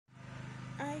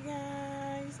Hi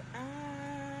guys,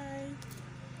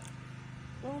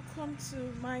 welcome to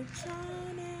my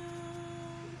channel.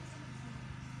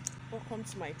 Welcome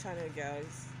to my channel,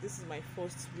 guys. This is my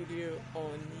first video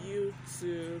on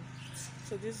YouTube.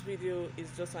 So this video is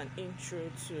just an intro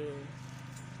to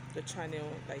the channel,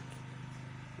 like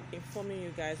informing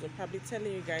you guys or probably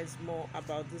telling you guys more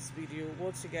about this video,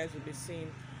 what you guys will be seeing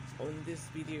on this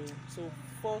video. So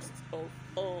first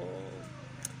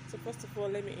of all,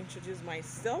 let me introduce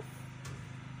myself.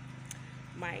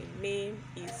 My name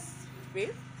is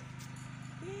Faith.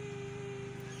 Yay.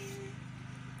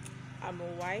 I'm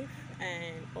a wife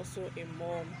and also a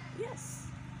mom. Yes,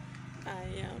 I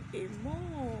am a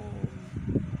mom.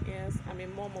 Yes, I'm a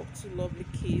mom of two lovely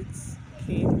kids.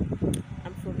 Okay,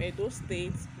 I'm from Edo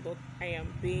State, but I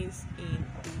am based in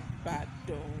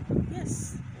Ibadan.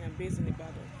 Yes, I am based in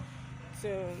Ibadan.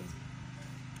 So,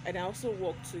 and I also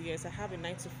work 2 years. I have a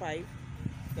 9 to 5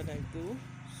 that I do.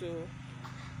 So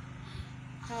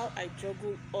how I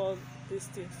juggle all these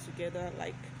things together,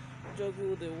 like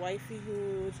juggle the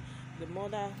wifeyhood, the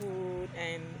motherhood,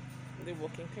 and the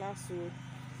working classhood.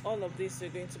 All of this you're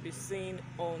going to be seeing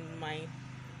on my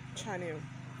channel.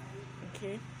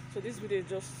 Okay, so this video is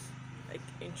just like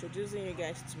introducing you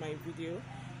guys to my video.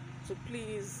 So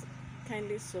please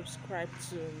kindly subscribe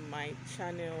to my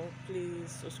channel.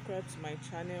 Please subscribe to my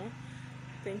channel.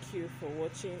 Thank you for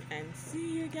watching and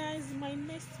see you guys in my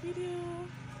next video.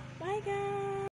 Bye guys.